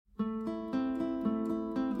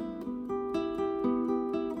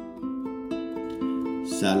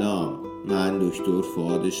سلام، من دکتر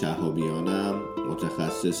فؤاد شهابیانم،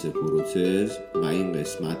 متخصص پروتز و این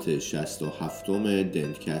قسمت 67م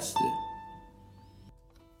دنتکسته.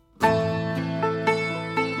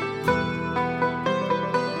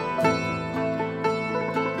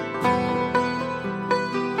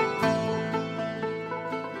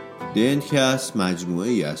 دنتکست مجموعه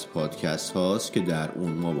ای از پادکست هاست که در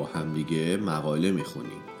اون ما با همدیگه مقاله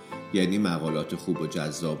میخونیم، یعنی مقالات خوب و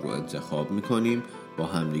جذاب رو انتخاب میکنیم، با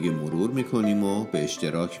همدیگه مرور میکنیم و به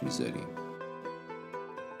اشتراک میذاریم.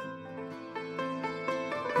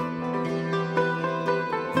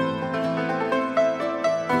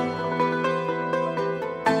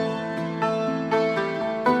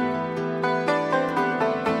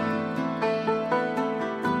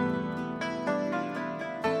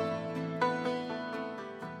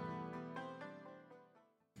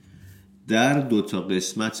 در 2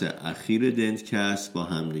 قسمت اخیر دنتکست با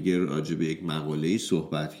همدیگه راجع به یک مقاله‌ای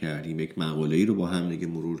صحبت کردیم، یک مقاله‌ای رو با همدیگه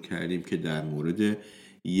مرور کردیم که در مورد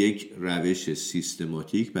یک روش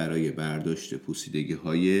سیستماتیک برای برداشت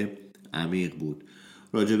پوسیدگی‌های عمیق بود.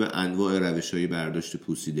 راجع به انواع روش‌های برداشت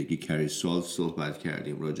پوسیدگی کریسال صحبت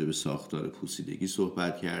کردیم، راجع به ساختار پوسیدگی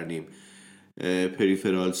صحبت کردیم،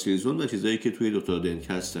 پریفرال سیلزون و چیزایی که توی 2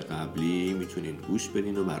 دنتکست قبلی میتونین گوش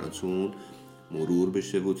بدین و براتون مرور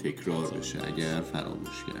بشه و تکرار بشه اگر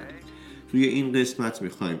فراموش کردید. توی این قسمت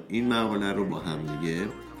میخوایم این مقاله رو با هم دیگه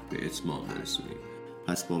به اتمام برسونیم.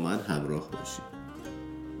 پس با من همراه باشید.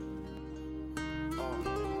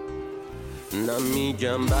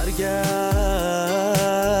 نمیگم برگرد،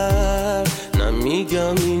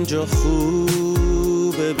 نمیگم اینجا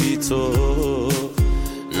خوبه بی تو،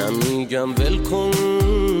 نمیگم ول کن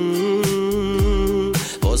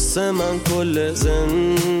واسه من کل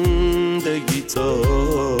زندگی تو،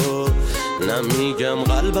 نمیگم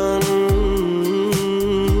قلبم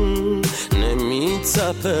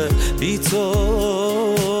نمیتپه بی تو،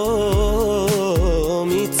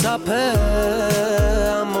 میتپه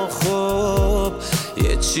اما خب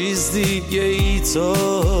یه چیز دیگه ای تو.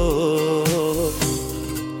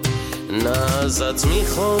 نه ازت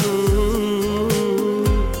میخوام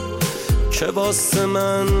که واسه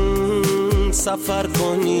من سفر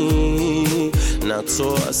کنی، نه تو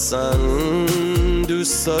اصلا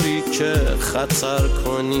دوست داری که خطر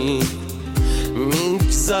کنی،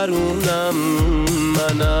 میگذرونم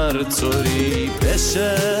من هر طوری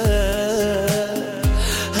بشه،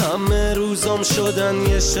 همه روزام شدن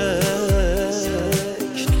یه شکل،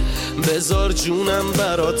 بذار جونم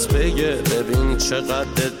برات بگه ببین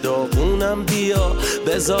چقدر داغونم، بیا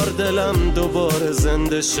بذار دلم دوباره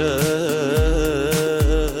زنده شه.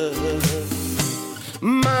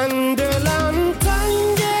 من دلم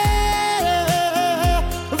تنگه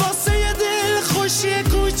واسه یه دل خوشی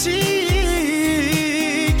کوچیک،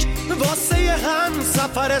 واسه یه هم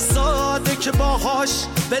سفر ساده که باهاش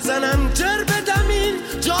بزنم جر بدم این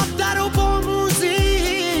جاده رو با موزیک.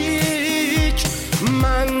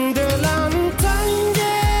 من دلم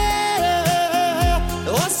تنگه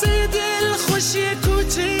واسه یه دل خوشی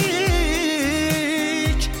کوچیک،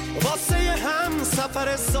 واسه یه هم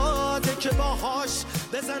سفر ساده که باهاش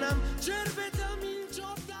بزنم جر بدم این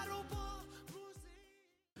جاده رو با موزیک.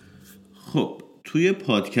 خب توی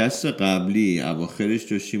پادکست قبلی اواخرش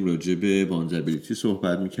داشتیم راجع به وانزابیلیتی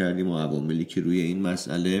صحبت میکردیم و عواملی که روی این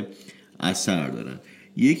مسئله اثر دارن.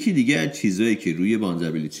 یکی دیگه از چیزایی که روی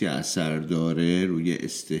وانزابیلیتی اثر داره روی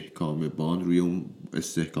استحکام باند، روی اون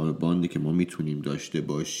استحکام باندی که ما میتونیم داشته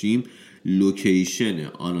باشیم، لوکیشن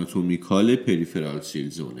آناتومیکال پریفرال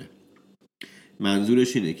سیلزونه.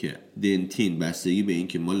 منظورش اینه که دنتین بستگی به این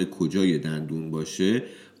که مال کجای دندون باشه،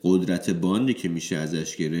 قدرت باندی که میشه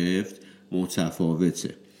ازش گرفت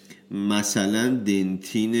متفاوته. مثلا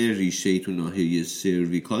دنتین ریشه تو ناحیه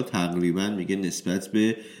سرویکال تقریبا میگه نسبت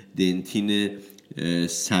به دنتین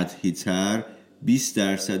سطحی تر 20%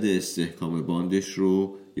 استحکام باندش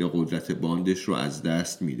رو یا قدرت باندش رو از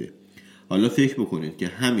دست میده. حالا فکر بکنید که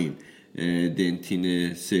همین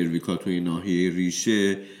دنتین سرویکال توی ناحیه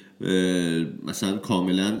ریشه مثلا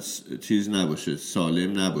کاملا چیز نباشه،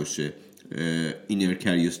 سالم نباشه، اینر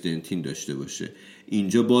کریوس دنتین داشته باشه،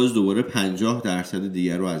 اینجا باز دوباره 50%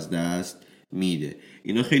 دیگر رو از دست میده.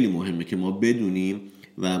 اینا خیلی مهمه که ما بدونیم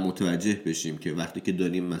و متوجه بشیم که وقتی که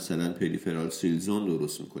داریم مثلا پریفرال سیلزون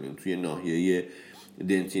درست میکنیم توی ناحیه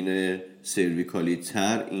دنتین سرویکالی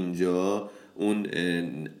تر، اینجا اون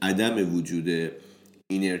عدم وجود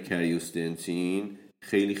اینر کریوس دنتین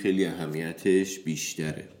خیلی خیلی اهمیتش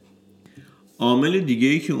بیشتره. عامل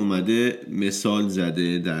دیگه‌ای که اومده مثال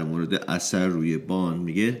زده در مورد اثر روی باند،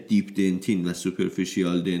 میگه دیپ دنتین و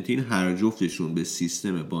سوپرفیشیال دنتین هر جفتشون به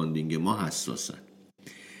سیستم باندینگ ما حساسن.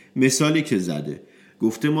 مثالی که زده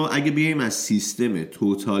گفته ما اگه بیایم از سیستم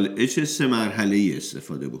توتال اچ 3 مرحله‌ای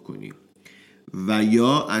استفاده بکنیم و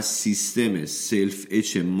یا از سیستم سلف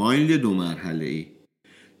اچ مایلد 2 مرحله‌ای،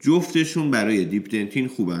 جفتشون برای دیپ دنتین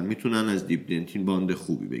خوبن، میتونن از دیپ دنتین باند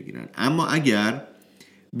خوبی بگیرن. اما اگر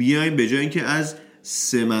بیایم به جای اینکه از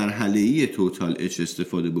 3 مرحله‌ای توتال اچ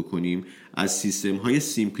استفاده بکنیم، از سیستم های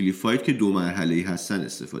سیمپلیفاید که 2 مرحله‌ای هستن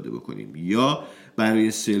استفاده بکنیم، یا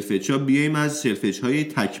برای سلف اچ ها بیایم از سلف اچ های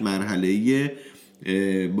تک مرحله‌ای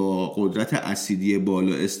با قدرت اسیدی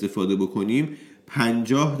بالا استفاده بکنیم،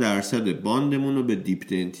 50% باندمون رو به دیپ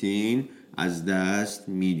دنتین از دست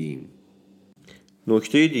میدیم.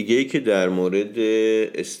 نکته دیگه‌ای که در مورد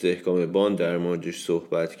استحکام باند در موردش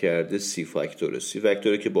صحبت کرده سی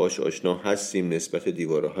فاکتوره که باهاش آشنا هستیم نسبت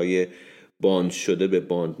دیوارهای باند شده به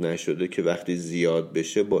باند نشده، که وقتی زیاد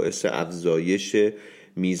بشه باعث افزایش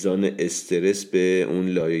میزان استرس به اون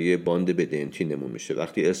لایه باند به دنتینمون میشه.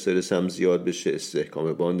 وقتی استرس هم زیاد بشه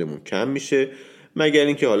استحکام باندمون کم میشه، مگر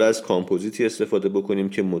اینکه حالا از کامپوزیتی استفاده بکنیم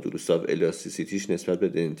که مدولوس آف الاستیسیتیش نسبت به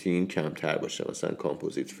دنتین کمتر باشه، مثلا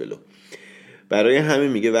کامپوزیت فلو. برای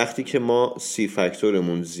همین میگه وقتی که ما سی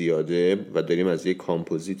فاکتورمون زیاده و داریم از یک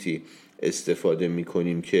کامپوزیتی استفاده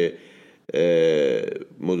میکنیم که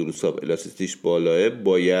مدولوس آف الاستیسیتیش بالاه،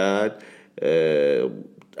 باید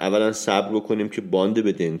اولا صبر بکنیم که باند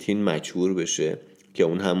به دنتین مچور بشه، که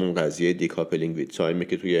اون همون قضیه دیکاپلینگ ویت تایمه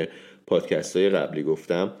که توی پادکست های قبلی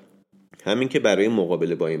گفتم. همین که برای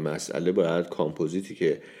مقابله با این مسئله باید کامپوزیتی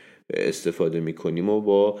که استفاده میکنیم و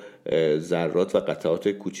با ذرات و قطعات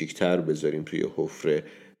کوچیکتر بذاریم توی حفره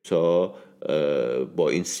تا با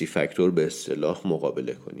این سی فاکتور به اصطلاح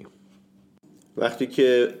مقابله کنیم. وقتی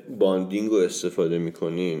که باندینگ رو استفاده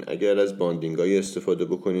میکنین، اگر از باندینگ های استفاده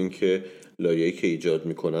بکنین که لایه‌ای که ایجاد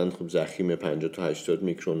میکنن خب ضخیم 50 تا 80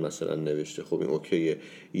 میکرون مثلا نوشته، خب این اوکیه.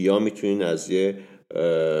 یا میتونین از یه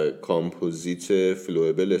کامپوزیت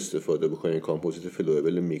فلوئبل استفاده بکنین، کامپوزیت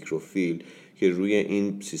فلوئبل میکروفیل، که روی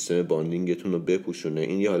این سیستم باندینگتون رو بپوشونه.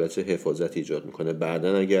 این یه حالت حفاظت ایجاد میکنه.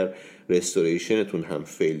 بعدن اگر رستوریشنتون هم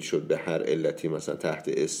فیل شد به هر علتی، مثلا تحت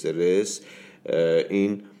استرس،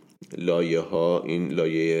 این این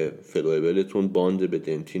لایه فلوئبلتون باند به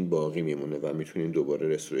دنتین باقی میمونه و میتونین دوباره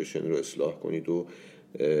رستوریشن رو اصلاح کنید و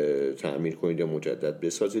تعمیر کنید یا مجدد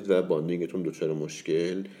بسازید و باندینگتون دچار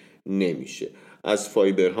مشکل نمیشه. از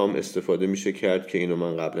فایبر هم استفاده میشه کرد که اینو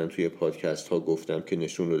من قبلا توی پادکست ها گفتم که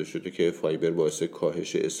نشون داده شده که فایبر باعث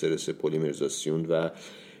کاهش استرس پلیمریزاسیون و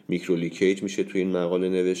میکرولیکیج میشه توی این مقاله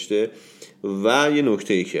نوشته. و یه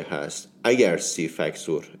نکته ای که هست، اگر سی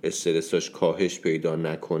فاکتور استرساش کاهش پیدا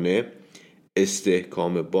نکنه،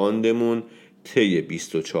 استحکام باندمون طی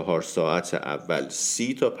 24 ساعت اول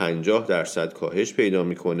 30 تا 50% کاهش پیدا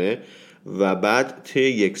میکنه و بعد طی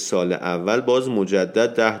 1 سال اول باز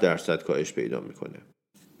مجدد 10% کاهش پیدا میکنه.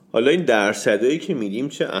 حالا این درصدایی که میدیم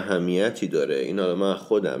چه اهمیتی داره؟ این حالا من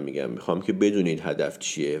خودم میخوام که بدونید هدف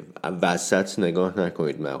چیه. وسط نگاه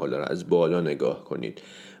نکنید مقاله رو، از بالا نگاه کنید.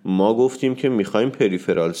 ما گفتیم که میخوایم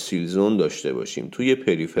پریفرال سیل زون داشته باشیم. توی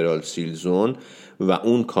پریفرال سیل زون و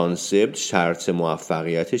اون کانسپت شرط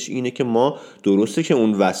موفقیتش اینه که ما درسته که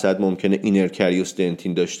اون وسط ممکنه اینر کریوس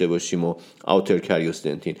دنتین داشته باشیم و آوتر کریوس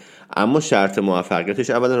دنتین، اما شرط موفقیتش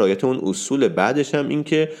اولا رعایت اون اصول، بعدش هم این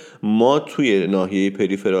که ما توی ناحیه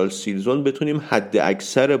پریفرال سیل زون بتونیم حد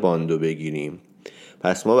اکثر باندو بگیریم.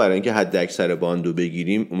 پس ما برای اینکه حد اکثر باندو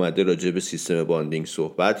بگیریم اومده راجع به سیستم باندینگ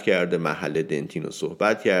صحبت کرده، محل دنتین رو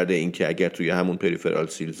صحبت کرده، اینکه اگر توی همون پریفرال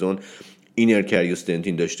سیل زون اینر کریوس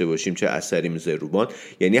دنتین داشته باشیم چه اثری میذاره رو باند.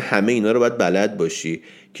 یعنی همه اینا رو باید بلد باشی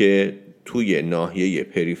که توی ناحیه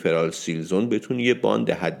پریفرال سیل زون بتونی یه باند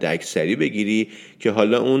حد اکثری بگیری که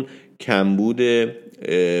حالا اون کمبود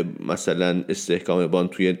مثلا استحکام باند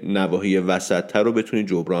توی نواحی وسط‌تر رو بتونی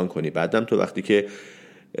جبران کنی. بعدم تو وقتی که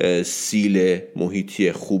سیل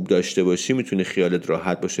محیطی خوب داشته باشی میتونی خیالت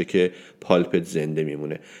راحت باشه که پالپت زنده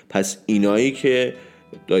میمونه. پس اینایی که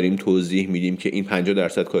داریم توضیح میدیم که این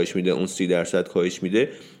 50% کاهش میده، اون 30% کاهش میده،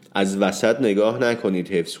 از وسط نگاه نکنید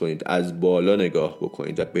حفظ کنید، از بالا نگاه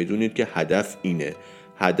بکنید و بدونید که هدف اینه.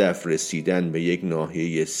 هدف رسیدن به یک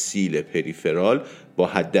ناحیه سیل پریفرال با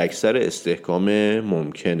حد اکثر استحکام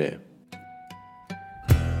ممکنه.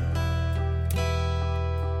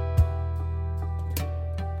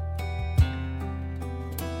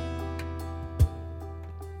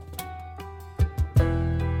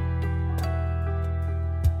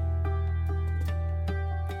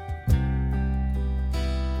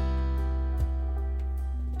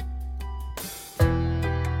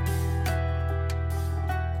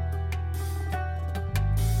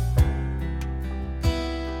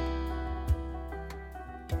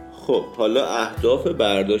 خب حالا اهداف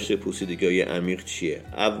برداشت پوسیدگی عمیق چیه؟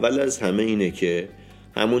 اول از همه اینه که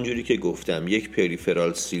همون جوری که گفتم یک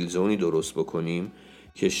پریفرال سیل زونی درست بکنیم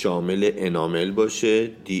که شامل انامل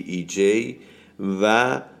باشه، DEJ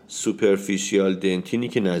و سوپرفیشیال دنتینی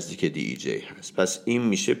که نزدیک DEJ هست. پس این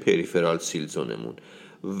میشه پریفرال سیل زونمون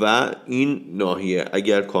و این ناحیه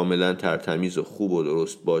اگر کاملا ترتمیز و خوب و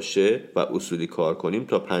درست باشه و اصولی کار کنیم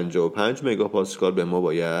تا 55 مگاپاسکال به ما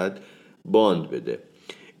باید باند بده.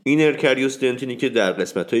 اینر کریوس دنتینی که در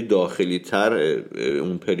قسمت‌های داخلی تر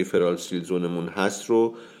اون پریفرال سیل زونمون هست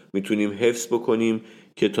رو میتونیم حفظ بکنیم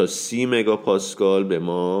که تا 30 مگاپاسکال به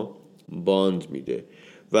ما باند میده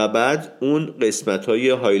و بعد اون قسمت‌های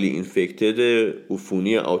هایلی اینفکتد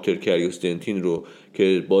عفونی آوتر کریوس دنتین رو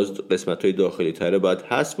که باز قسمت‌های داخلی تره باید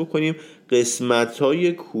حذف بکنیم.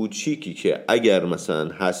 قسمت‌های کوچیکی که اگر مثلا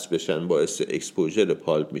حذف بشن باعث اکسپوژر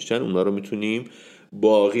پالپ میشن اونا رو میتونیم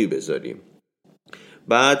باقی بذاریم.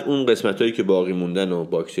 بعد اون قسمت‌هایی که باقی موندن و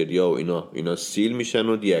باکتریا و اینا سیل میشن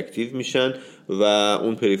و دی اکتیو میشن و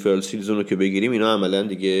اون پریفرال سیل زون رو که بگیریم اینا عملاً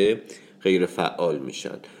دیگه غیر فعال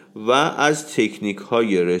میشن و از تکنیک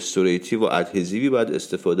های رستوریتیو و ادهزیوی باید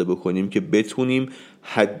استفاده بکنیم که بتونیم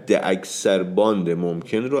حد اکثر باند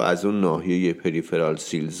ممکن رو از اون ناحیه پریفرال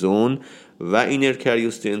سیل زون و اینر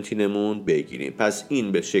کریوس دنتینمون بگیریم. پس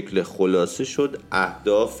این به شکل خلاصه شد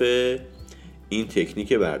اهداف این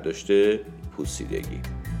تکنیک برداشت پوسیدگی.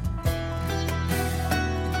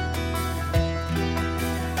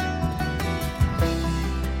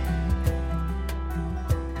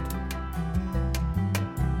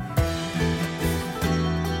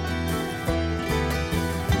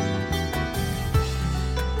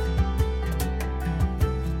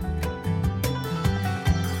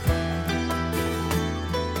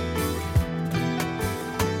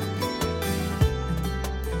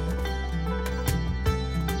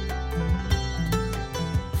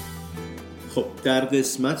 خب در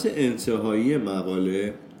قسمت انتهایی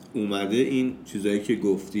مقاله اومده این چیزایی که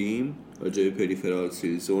گفتیم راجع به پریفرال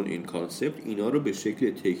سیل زون، این کانسپت، اینا رو به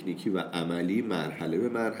شکل تکنیکی و عملی مرحله به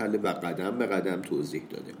مرحله و قدم به قدم توضیح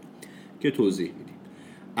داده که توضیح میدیم.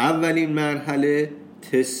 اولین مرحله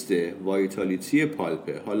تست وایتالیتی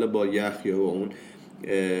پالپه، حالا با یخ یا با اون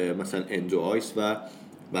مثلا اندو آیس و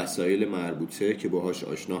وسایل مربوطه که باهاش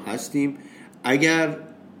آشنا هستیم. اگر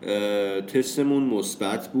تستمون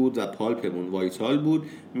مثبت بود و پالپمون وایتال بود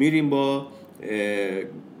میریم با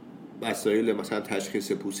وسایل مثلا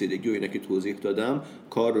تشخیص پوسیدگی و اینا که توضیح دادم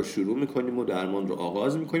کار رو شروع میکنیم و درمان رو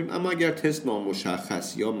آغاز میکنیم. اما اگر تست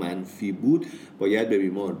نامشخص یا منفی بود باید به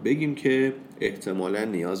بیمار بگیم که احتمالاً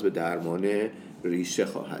نیاز به درمان ریشه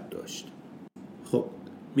خواهد داشت. خب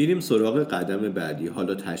میریم سراغ قدم بعدی.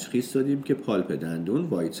 حالا تشخیص دادیم که پالپ دندون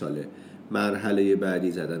وایتاله. مرحله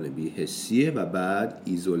بعدی زدن بی‌حسیه و بعد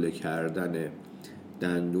ایزوله کردن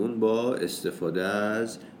دندون با استفاده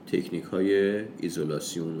از تکنیک‌های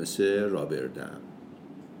ایزولاسیون مثل رابردم.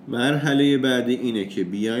 مرحله بعدی اینه که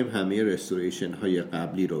بیایم همه رستوریشن‌های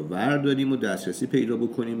قبلی رو ورداریم و دسترسی پیدا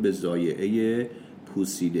بکنیم به ضایعه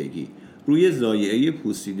پوسیدگی. روی ضایعه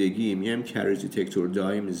پوسیدگی میایم کریج دیتکتور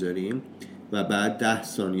دای میذاریم و بعد 10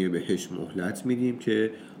 ثانیه بهش مهلت میدیم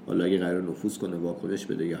که حالا اگه قرار نفوذ کنه واکنش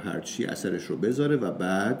بده یا هر چی اثرش رو بذاره و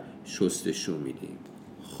بعد شستشو میدیم.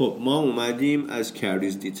 خب ما اومدیم از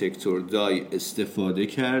کریج دیتکتور دای استفاده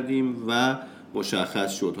کردیم و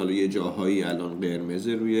مشخص شد حالا یه جاهایی الان قرمز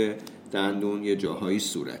روی دندون، یه جاهایی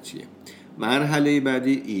صورتیه. مرحله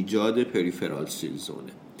بعدی ایجاد پریفرال سیل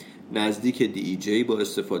زونه. نزدیک DEJ با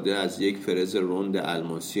استفاده از یک فرز روند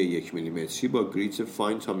الماسی 1 میلیمتری با گریت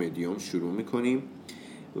فاین تا مدیوم شروع میکنیم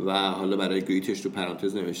و حالا برای گریتش تو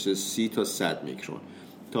پرانتز نوشته 30 تا 100 میکرون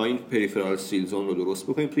تا این پریفرال سیل زون رو درست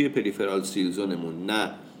بکنیم. توی پریفرال سیل زونمون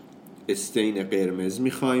نه استین قرمز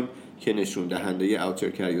میخوایم که نشون دهنده اوتر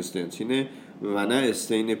کریوس دنتینه و نه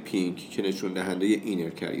استین پینک که نشون دهنده اینر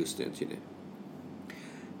کریوس دنتینه.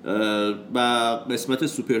 و قسمت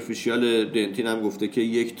سوپرفیشیال دنتین هم گفته که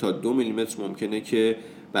 1 تا 2 میلیمتر ممکنه که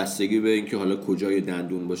بستگی به اینکه حالا کجای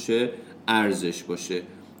دندون باشه ارزش باشه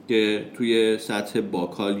که توی سطح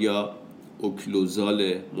باکال یا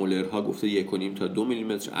اوکلوزال مولرها گفته 1.5 تا 2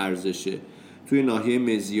 میلیمتر ارزشه. توی ناحیه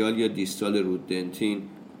مزیال یا دیستال رود دنتین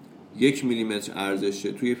 1 میلیمتر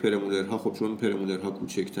ارزشه. توی پرمولرها خب چون پرمولرها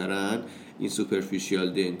کوچکترن این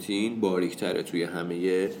سوپرفیشیال دنتین باریکتره توی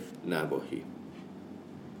همه نواحی.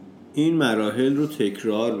 این مراحل رو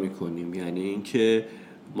تکرار میکنیم، یعنی اینکه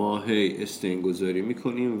ما هی استین گذاری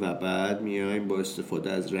میکنیم و بعد میایم با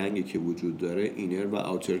استفاده از رنگی که وجود داره اینر و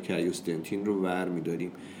اوتر کریوس دنتین رو ور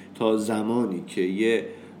میداریم تا زمانی که یه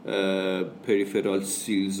پریفرال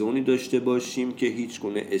سیل زونی داشته باشیم که هیچ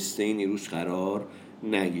گونه استینی روش قرار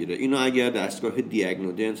نگیره. اینو اگر دستگاه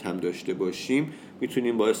دیاگنودنت هم داشته باشیم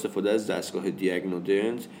میتونیم با استفاده از دستگاه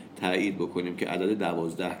دیاگنودنت تایید بکنیم که عدد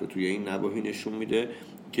 12 رو توی این نواحی نشون میده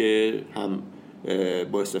که هم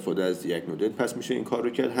با استفاده از دیاگنودنت پس میشه این کار رو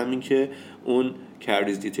کرد، همین که اون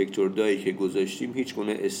کریز دیتکتور دایی که گذاشتیم هیچ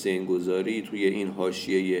گونه استین گذاری توی این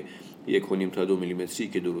حاشیه 1.5 تا 2 میلیمتری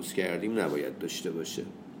که درست کردیم نباید داشته باشه.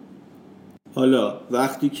 حالا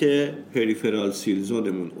وقتی که پریفرال سیل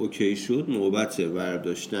زونمون اوکی شد، نوبت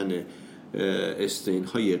برداشتن استین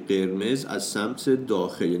های قرمز از سمت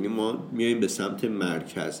داخل، یعنی ما میایم به سمت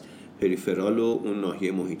مرکز، پریفرال و اون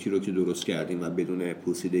ناحیه محیطی رو که درست کردیم و بدون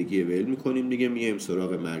پوسیدگی ول میکنیم دیگه، میایم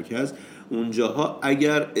سراغ مرکز. اونجاها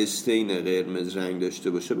اگر استین قرمز رنگ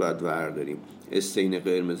داشته باشه باید ورداریم، استین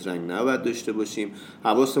قرمز رنگ نباید داشته باشیم.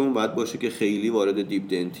 حواسمون باید باشه که خیلی وارد دیپ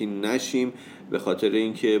دنتین نشیم به خاطر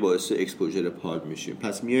اینکه باعث اکسپوژر پالپ میشیم.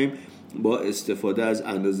 پس میایم با استفاده از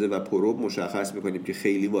اندازه و پروب مشخص میکنیم که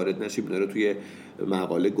خیلی وارد نشیم. اینا رو توی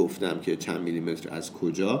مقاله گفتم که چند میلیمتر از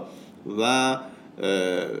کجا، و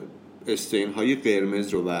استین های قرمز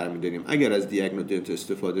رو برمی‌داریم. اگر از دیاگنودنت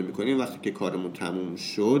استفاده میکنیم وقتی که کارمون تموم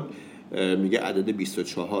شد میگه عدد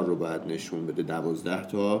 24 رو باید نشون بده، 12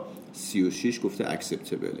 تا 36 گفته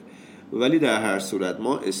اکسپتبله. ولی در هر صورت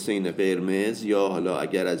ما استین قرمز یا حالا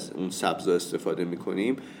اگر از اون سبز استفاده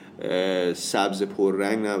میکنیم سبز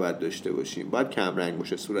پررنگ نباید داشته باشیم، باید کم رنگ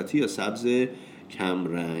باشه، صورتی یا سبز کم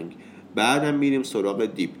رنگ. بعدم میریم سراغ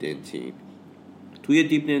دیپ دنتین. توی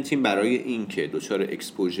دیپ دنتین برای این که دچار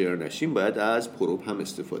اکسپوژر نشیم باید از پروب هم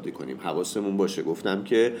استفاده کنیم. حواسمون باشه گفتم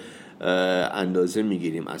که اندازه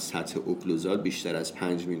میگیریم از سطح اوکلوزال بیشتر از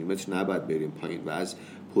 5 میلیمتر نباید بریم پایین و از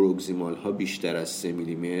پروگزیمال ها بیشتر از 3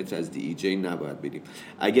 میلیمتر از دی ای جی نباید بریم.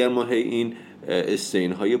 اگر ما این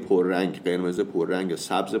استین های پررنگ، قرمز پررنگ یا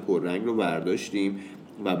سبز پررنگ رو برداشتیم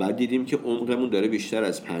و بعد دیدیم که عمقمون داره بیشتر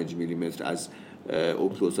از 5 میلیمتر از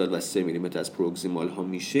اوکلوزال و 3 میلیمتر از پروگزیمال ها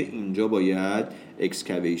میشه، اینجا باید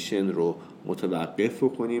اکسکاویشن رو متوقف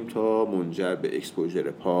کنیم تا منجر به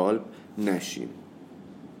اکسپوژر پالپ نشیم.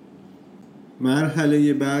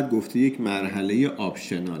 مرحله بعد گفته یک مرحله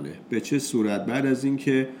آپشناله. به چه صورت؟ بعد از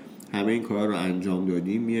اینکه همه این کارا رو انجام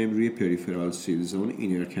دادیم میایم روی پریفرال سیل زون،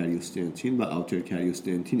 اینر کریوستنتین و اوتر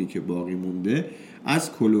کریوستنتینی که باقی مونده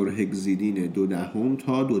از کلورهگزیدین 0.2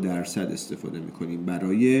 تا 2% استفاده میکنیم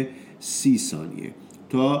برای 30 ثانیه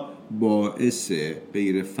تا باعث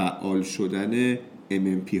غیر فعال شدن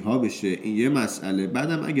MMP ها بشه. این یه مسئله.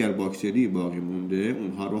 بعدم اگر باکتری باقی مونده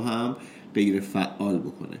اونها رو هم غیر فعال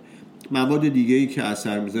بکنه. مواد دیگه ای که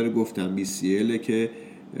اثر میذاره گفتم BCL که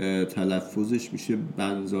تلفظش میشه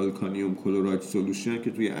بنزالکانیوم کلراید سولوشن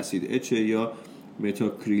که توی اسید H یا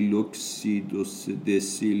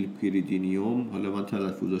متاکریلوکسیدوسیل پیریدینیوم. حالا من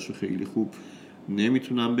تلفظاشو خیلی خوب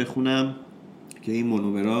نمیتونم بخونم که این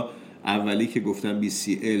مونومرا اولی که گفتم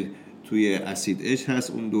BCL توی اسید H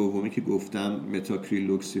هست، اون دومی که گفتم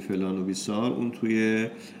متاکریلوکسیفلانوبیسال اون توی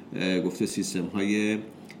گفته سیستم های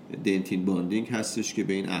دنتین باندینگ هستش که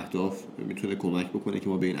به این اهداف میتونه کمک بکنه که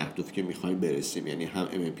ما به این اهدافی که میخوایم برسیم، یعنی هم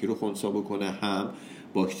MMP رو خنثی بکنه هم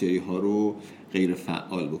باکتری ها رو غیر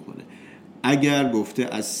فعال بکنه. اگر گفته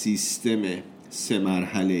از سیستم 3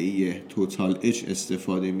 مرحله‌ای توتال H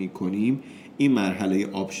استفاده میکنیم، این مرحله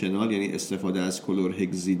آپشنال یعنی استفاده از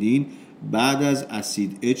کلورهگزیدین بعد از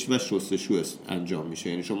اسید H و شستشو انجام میشه.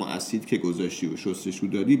 یعنی شما اسید که گذاشتی و شستشو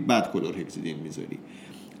دادی بعد کلورهگزیدین میذاری.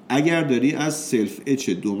 اگر داری از سلف H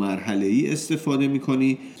 2 مرحله‌ای استفاده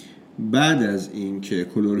میکنی، بعد از این که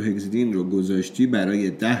کلورهگزیدین رو گذاشتی برای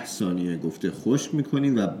 10 ثانیه گفته خشک میکنی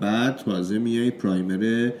و بعد تازه میای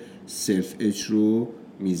پرایمر سلف H رو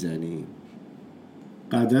میزنی.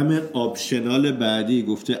 قدم آپشنال بعدی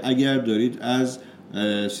گفته اگر دارید از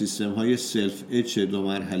سیستم های سلف H 2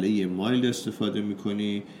 مرحله‌ای مایل استفاده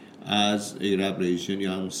میکنی، از ایرابریشن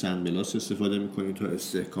یا همون سنبلاس استفاده میکنی تا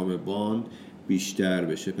استحکام باند بیشتر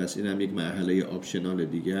بشه. پس این هم یک مرحله آپشنال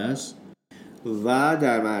دیگه است. و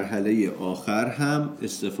در مرحله آخر هم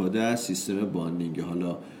استفاده از سیستم باندینگ،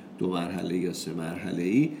 حالا 2 مرحله یا 3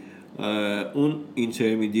 مرحله‌ای. اون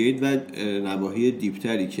اینترمدییت و نواحی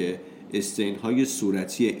دیپتری که استین های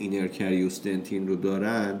صورتی اینر کریوستنتین رو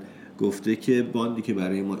دارن گفته که باندی که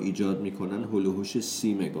برای ما ایجاد میکنن هولوهوش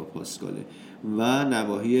 30 مگاپاسکاله و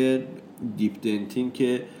نواحی دیپ دنتین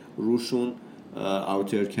که روشون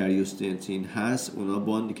اوتر کریوستنتین هست اونا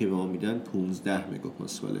باندی که به ما میدن 15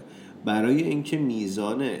 مگاپاسکاله. برای اینکه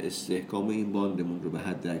میزان استحکام این باندمون رو به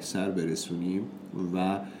حد اکثر برسونیم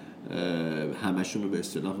و همشون رو به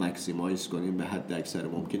اصطلاح مکسیمایز کنیم به حد اکثر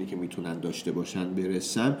ممکنی که میتونن داشته باشن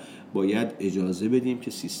برسن، باید اجازه بدیم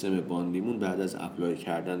که سیستم باندیمون بعد از اپلای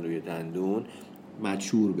کردن روی دندون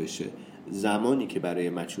مچور بشه. زمانی که برای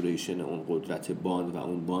مچوریشن اون قدرت باند و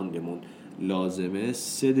اون باندمون لازمه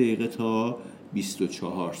 3 دقیقه تا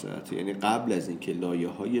 24 ساعته. یعنی قبل از اینکه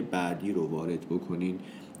لایه‌های بعدی رو وارد بکنین،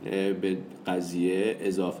 به قضیه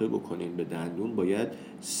اضافه بکنین به دندون، باید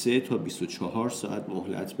 3 تا 24 ساعت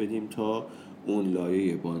مهلت بدیم تا اون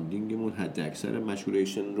لایه باندینگمون حد اکثر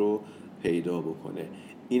مچوریشن رو پیدا بکنه.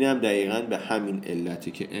 اینم دقیقاً به همین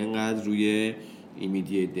علته که انقدر روی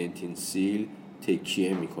ایمیدیت دنتین سیل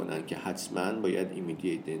تکیه میکنن که حتما باید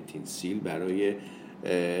ایمیدیت دنتین سیل برای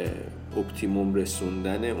اپتیموم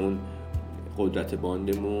رسوندن اون قدرت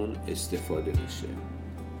باندمون استفاده میشه.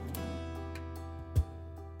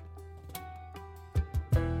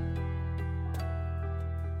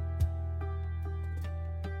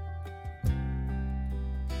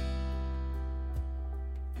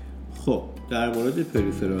 خب در مورد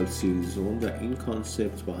پریفرال سیل زون و این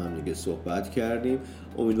کانسپت با هم دیگه صحبت کردیم.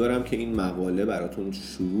 امیدوارم که این مقاله براتون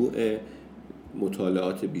شروع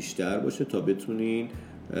مطالعات بیشتر باشه تا بتونین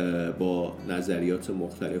با نظریات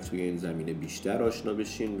مختلف توی این زمینه بیشتر آشنا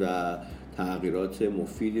بشین و تغییرات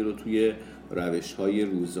مفیدی رو توی روش‌های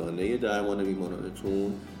روزانه درمان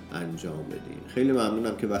بیمارانتون انجام بدین. خیلی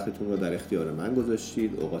ممنونم که وقتتون رو در اختیار من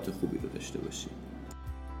گذاشتید. اوقات خوبی رو داشته باشید.